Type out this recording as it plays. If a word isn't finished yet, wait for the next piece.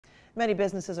Many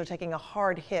businesses are taking a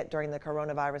hard hit during the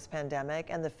coronavirus pandemic,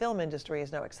 and the film industry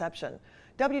is no exception.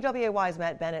 WWAY's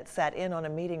Matt Bennett sat in on a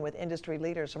meeting with industry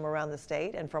leaders from around the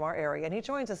state and from our area, and he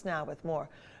joins us now with more.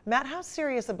 Matt, how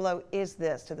serious a blow is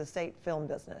this to the state film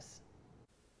business?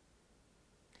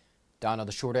 Donna,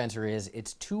 the short answer is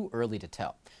it's too early to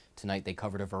tell. Tonight they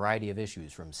covered a variety of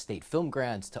issues, from state film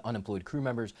grants to unemployed crew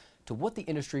members to what the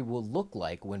industry will look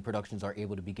like when productions are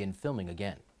able to begin filming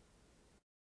again.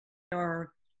 We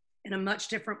are in a much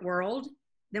different world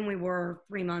than we were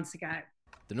 3 months ago.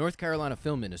 The North Carolina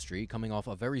film industry coming off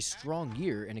a very strong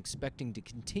year and expecting to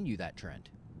continue that trend.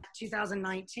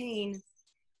 2019,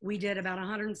 we did about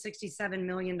 $167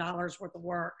 million worth of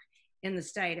work in the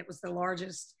state. It was the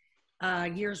largest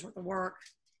year's worth of work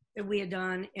that we had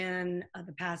done in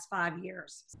the past 5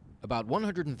 years. About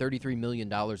 $133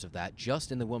 million of that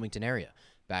just in the Wilmington area.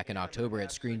 Back in October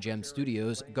at Screen Gem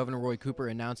Studios, Governor Roy Cooper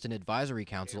announced an advisory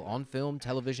council on film,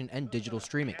 television, and digital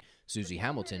streaming. Susie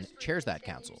Hamilton chairs that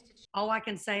council. All I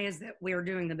can say is that we are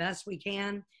doing the best we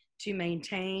can to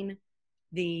maintain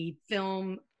the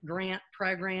film grant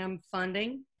program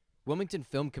funding. Wilmington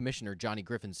Film Commissioner Johnny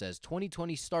Griffin says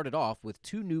 2020 started off with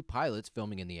 2 new pilots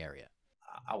filming in the area.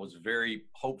 I was very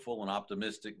hopeful and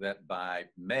optimistic that by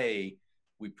May,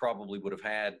 we probably would have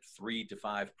had 3 to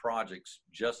 5 projects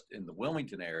just in the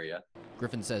Wilmington area.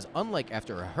 Griffin says unlike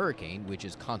after a hurricane, which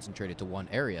is concentrated to one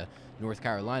area, North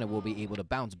Carolina will be able to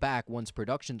bounce back once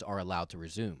productions are allowed to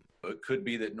resume. It could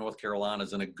be that North Carolina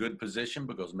is in a good position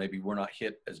because maybe we're not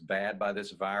hit as bad by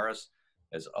this virus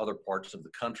as other parts of the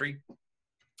country.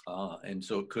 And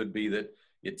so it could be that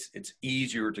it's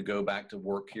easier to go back to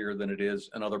work here than it is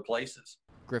in other places.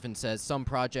 Griffin says some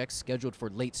projects scheduled for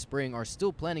late spring are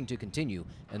still planning to continue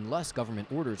unless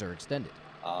government orders are extended.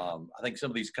 I think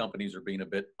some of these companies are being a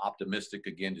bit optimistic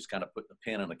again, just kind of putting a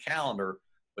pin on the calendar,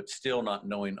 but still not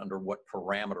knowing under what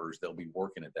parameters they'll be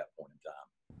working at that point in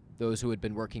time. Those who had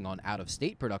been working on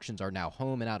out-of-state productions are now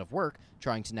home and out of work,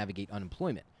 trying to navigate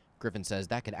unemployment. Griffin says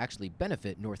that could actually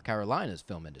benefit North Carolina's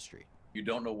film industry. You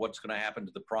don't know what's going to happen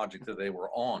to the project that they were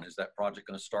on. Is that project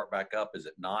going to start back up? Is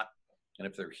it not? And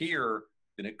if they're here,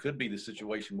 then it could be the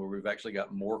situation where we've actually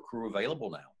got more crew available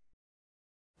now.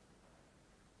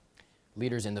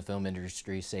 Leaders in the film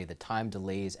industry say the time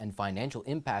delays and financial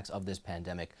impacts of this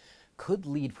pandemic could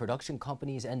lead production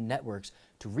companies and networks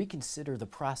to reconsider the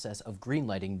process of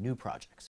greenlighting new projects.